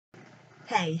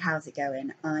Hey, how's it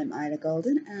going? I'm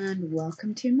IlaGolden and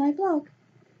welcome to my vlog.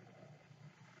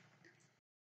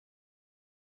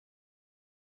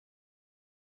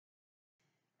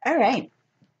 Alright,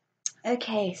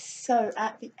 okay, so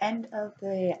at the end of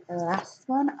the last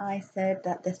one, I said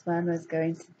that this one was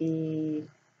going to be,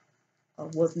 or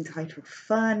was entitled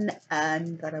Fun,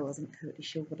 and that I wasn't totally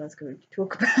sure what I was going to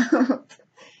talk about.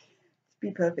 To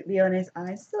be perfectly honest,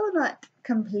 I'm still not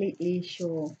completely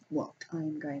sure what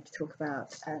I'm going to talk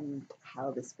about and how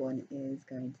this one is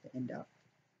going to end up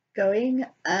going.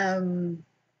 I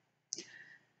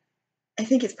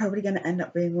think it's probably going to end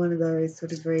up being one of those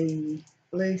sort of very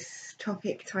loose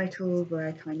topic titles where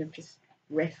I kind of just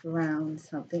riff around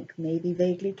something maybe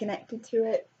vaguely connected to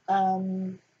it.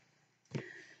 But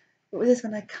with this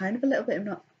one, I kind of a little bit, I'm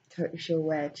not totally sure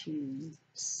where to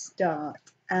start.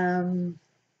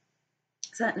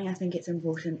 Certainly, I think it's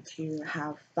important to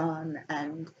have fun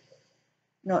and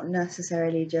not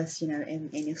necessarily just, in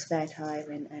your spare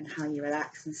time and how you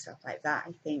relax and stuff like that.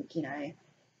 I think,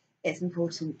 it's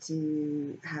important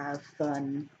to have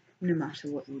fun no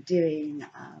matter what you're doing,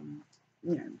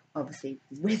 obviously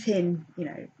within,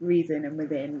 reason and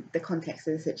within the context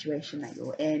of the situation that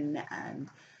you're in, and,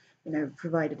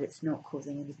 provided it's not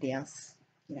causing anybody else,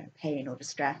 pain or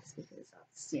distress, because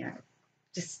that's,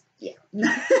 just, yeah.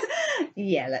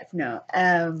 Yeah, let's not.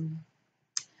 I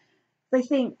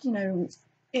think,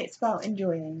 it's about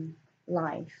enjoying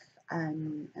life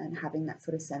and having that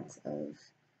sort of sense of,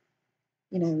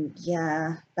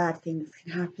 yeah, bad things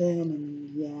can happen, and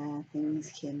yeah,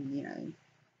 things can,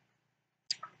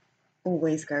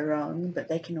 always go wrong, but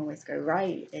they can always go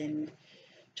right. And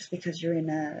just because you're in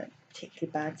a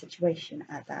particularly bad situation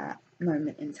at that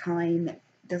moment in time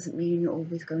doesn't mean you're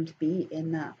always going to be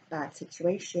in that bad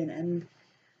situation. And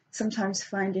sometimes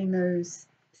finding those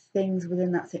things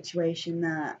within that situation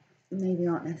that maybe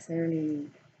aren't necessarily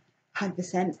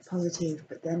 100% positive,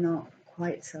 but they're not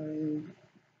quite so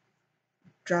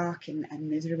dark and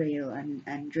miserable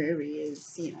and dreary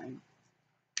is,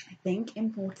 I think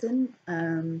important.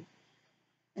 And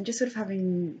just sort of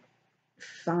having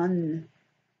fun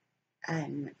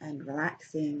and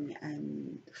relaxing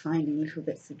and finding little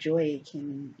bits of joy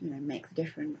can, make the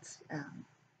difference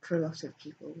for a lot of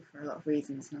people, for a lot of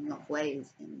reasons and a lot of ways.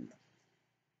 And,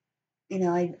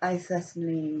 I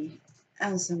certainly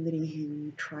am somebody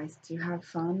who tries to have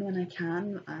fun when I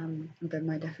can, although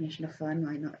my definition of fun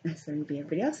might not necessarily be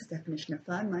everybody else's definition of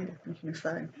fun. My definition of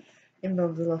fun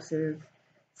involves a lot of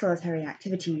solitary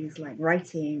activities like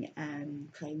writing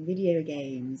and playing video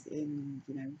games and,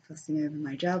 fussing over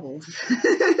my gerbils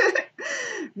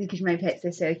because my pets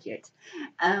are so cute.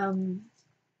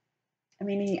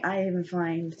 I even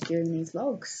find doing these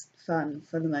vlogs fun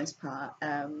for the most part.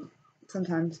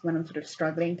 Sometimes when I'm sort of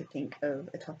struggling to think of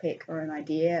a topic or an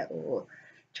idea, or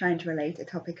trying to relate a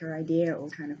topic or idea, or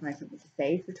trying to find something to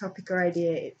say to the topic or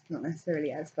idea, it's not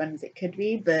necessarily as fun as it could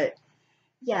be. But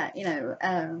yeah,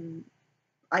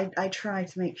 I try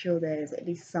to make sure there's at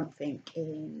least something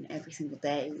in every single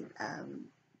day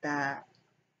that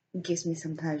gives me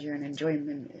some pleasure and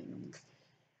enjoyment, and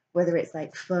whether it's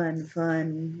like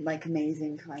fun, like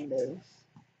amazing kind of,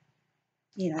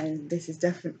 this is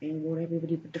definitely what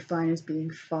everybody would define as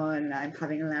being fun and I'm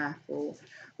having a laugh, or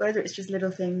whether it's just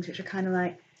little things which are kind of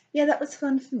like, yeah, that was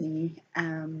fun for me,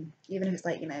 even if it's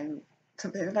like,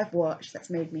 something that I've watched that's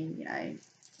made me,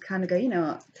 kind of go,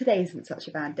 what, today isn't such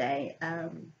a bad day.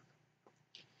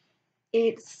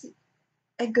 It's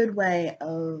a good way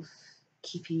of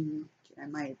keeping,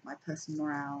 my personal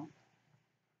morale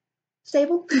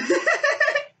stable.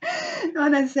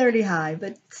 Not necessarily high,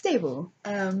 but stable.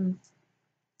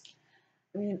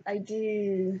 I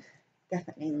do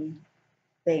definitely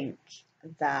think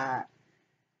that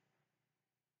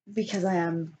because I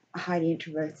am highly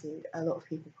introverted, a lot of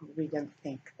people probably don't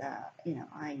think that,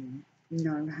 I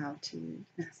know how to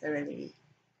necessarily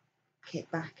kick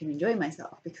back and enjoy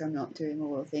myself, because I'm not doing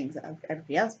all the things that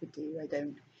everybody else would do. I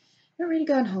don't really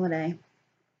go on holiday.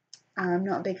 I'm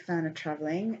not a big fan of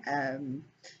traveling.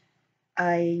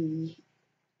 I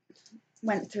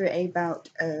went through a bout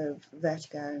of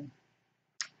vertigo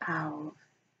about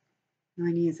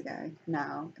 9 years ago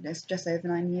now. It's just over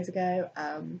 9 years ago,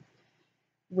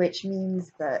 which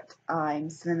means that I'm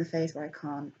still in the phase where I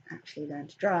can't actually learn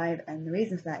to drive. And the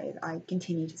reason for that is I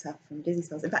continue to suffer from dizzy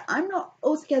spells. In fact, I'm not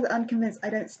altogether unconvinced I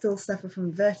don't still suffer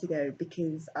from vertigo,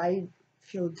 because I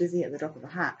feel dizzy at the drop of a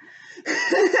hat.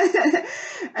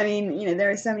 There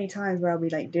are so many times where I'll be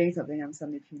like doing something and I'm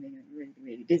suddenly feeling really,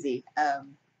 really dizzy.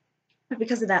 But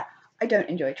because of that, I don't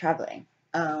enjoy traveling.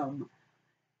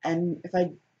 And if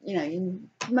I you know, in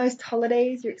most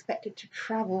holidays you're expected to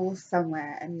travel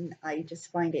somewhere, and I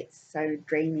just find it so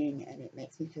draining and it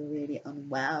makes me feel really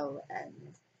unwell. And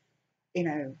you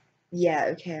know, yeah,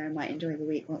 okay, I might enjoy the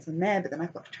week once I'm there, but then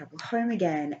I've got to travel home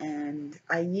again. And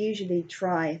I usually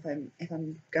try, if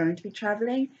I'm going to be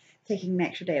traveling, taking an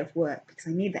extra day off work, because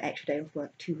I need the extra day off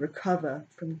work to recover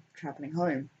from traveling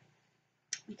home,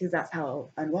 because that's how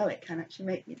unwell it can actually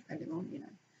make me, depending on, you know,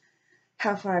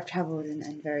 how far I've travelled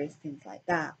and various things like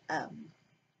that.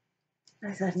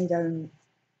 I certainly don't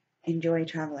enjoy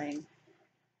traveling.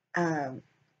 Um,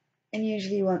 and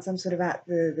usually once I'm sort of at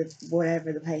the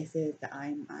whatever the place is that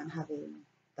I'm having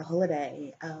the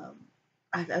holiday,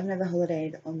 I've never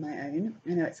holidayed on my own. I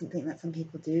know it's something that some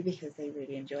people do because they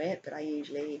really enjoy it, but I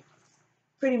usually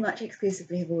pretty much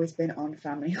exclusively have always been on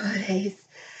family holidays.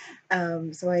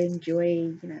 So I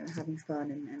enjoy, you know, having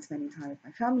fun and spending time with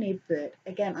my family. But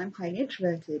again, I'm quite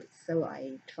introverted, so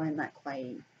I find that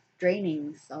quite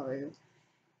draining. So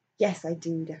yes, I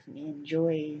do definitely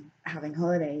enjoy having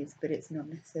holidays, but it's not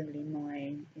necessarily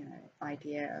my, you know,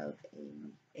 idea of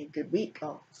a good week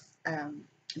off.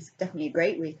 It's definitely a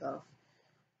great week off.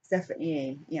 It's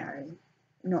definitely, you know,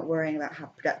 not worrying about how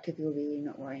productive you'll be,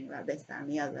 not worrying about this, that,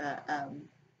 and the other.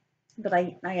 But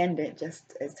I end it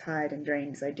just as tired and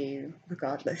drained as I do,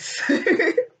 regardless. I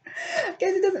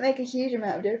guess it doesn't make a huge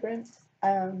amount of difference.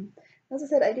 As I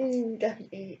said, I do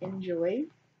definitely enjoy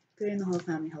doing the whole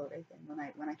family holiday thing when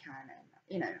I can, and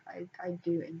you know, I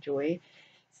do enjoy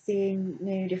seeing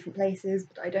new different places,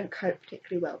 but I don't cope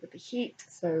particularly well with the heat.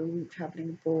 So traveling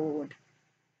abroad,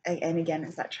 and again,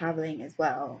 it's that traveling as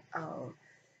well. Oh,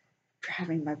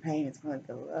 traveling by plane is one of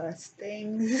the worst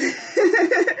things.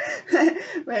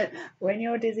 But when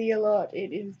you're dizzy a lot,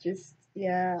 it is just,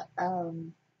 yeah.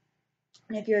 And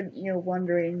if you're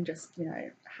wondering just, you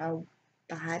know, how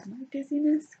bad my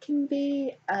dizziness can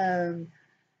be,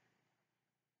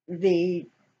 the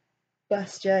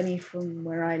bus journey from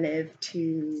where I live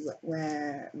to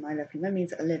where my lovely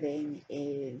mummies are living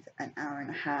is an hour and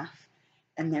a half.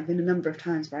 And there have been a number of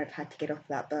times where I've had to get off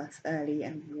that bus early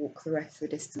and walk the rest of the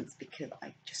distance because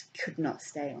I just could not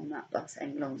stay on that bus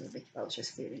any longer because I was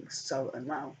just feeling so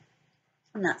unwell.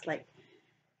 And that's like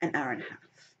an hour and a half.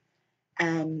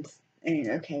 And,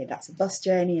 okay, that's a bus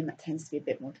journey and that tends to be a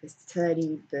bit more twisty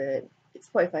turny, but it's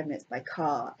 45 minutes by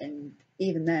car. And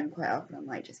even then, quite often, I'm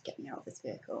like, just get me out of this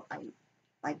vehicle.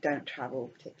 I don't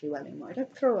travel particularly well anymore. I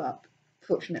don't throw up,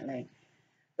 fortunately.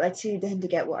 But I too tend to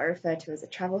get what I refer to as a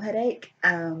travel headache,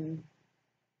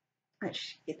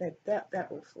 which they're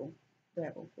awful.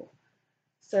 They're awful.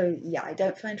 So yeah, I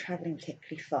don't find traveling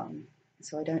particularly fun.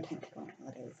 So I don't tend to go on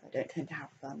holidays. I don't tend to have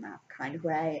fun that kind of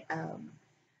way.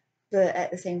 But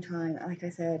at the same time, like I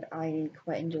said, I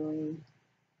quite enjoy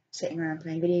sitting around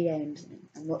playing video games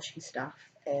and watching stuff.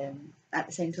 At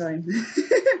the same time,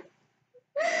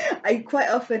 I quite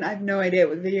often I have no idea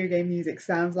what video game music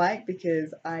sounds like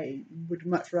because I would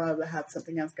much rather have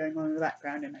something else going on in the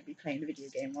background and I'd be playing the video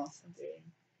game whilst I'm doing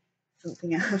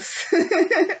something else.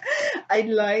 I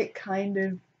like kind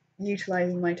of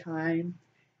utilizing my time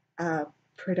uh,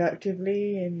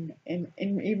 productively, and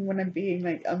even when I'm being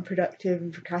like unproductive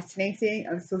and procrastinating,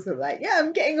 I'm still sort of like, yeah,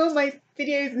 I'm getting all my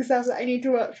videos and stuff that I need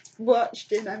to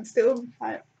watched, and I'm still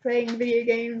playing video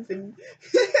games and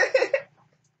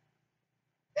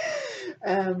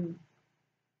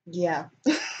yeah.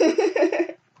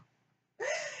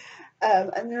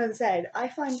 And then, as I said, I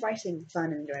find writing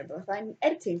fun and enjoyable. I find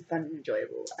editing fun and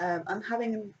enjoyable. I'm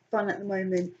having fun at the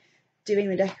moment doing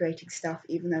the decorating stuff,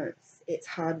 even though it's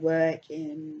hard work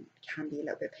and can be a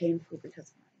little bit painful because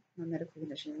of my medical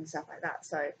condition and stuff like that.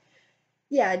 So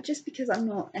yeah, just because I'm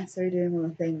not necessarily doing all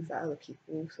the things that other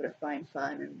people sort of find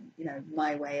fun, and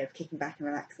my way of kicking back and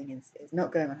relaxing is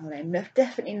not going on holiday. I'm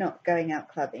definitely not going out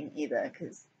clubbing either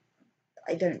because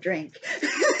I don't drink.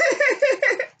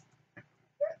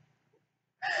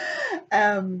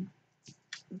 um,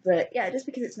 but yeah, just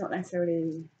because it's not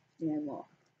necessarily what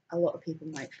a lot of people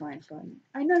might find fun.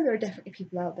 I know there are definitely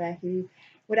people out there who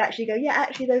would actually go, yeah,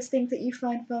 actually those things that you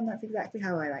find fun, that's exactly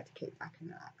how I like to kick back and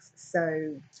relax.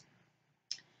 So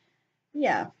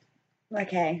yeah,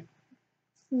 okay,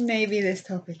 maybe this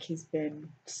topic has been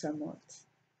somewhat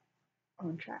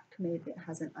on track. Maybe it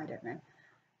hasn't. I don't know.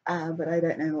 But I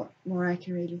don't know what more I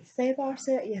can really say about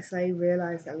it. Yes, I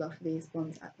realise that a lot of these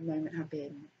ones at the moment have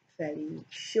been fairly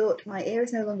short. My ear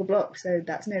is no longer blocked, so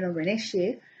that's no longer an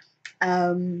issue.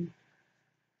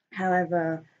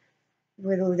 However,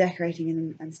 with all the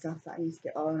decorating and stuff that I need to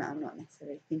get on, I'm not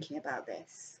necessarily thinking about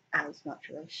this as much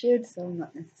as I should, so I'm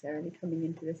not necessarily coming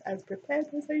into this as prepared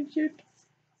as I should.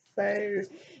 So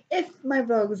if my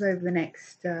vlogs over the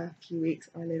next few weeks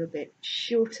are a little bit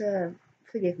shorter,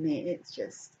 forgive me, it's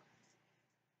just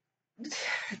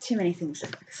too many things to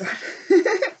focus on.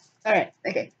 Alright,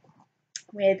 okay.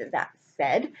 With that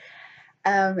said,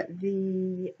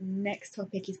 the next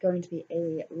topic is going to be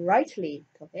a writerly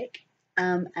topic,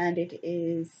 and it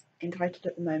is entitled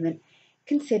at the moment,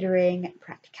 Considering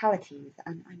Practicalities,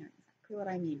 and I know exactly what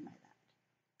I mean by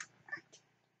that. Right.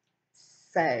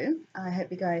 So, I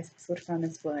hope you guys have sort of found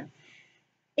this one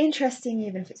interesting,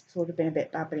 even if it's sort of been a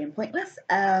bit babbly and pointless.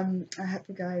 I hope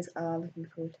you guys are looking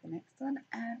forward to the next one,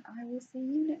 and I will see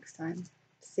you next time.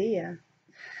 See ya!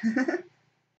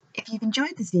 If you've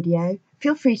enjoyed this video,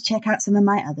 feel free to check out some of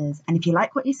my others, and if you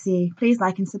like what you see, please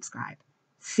like and subscribe.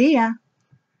 See ya!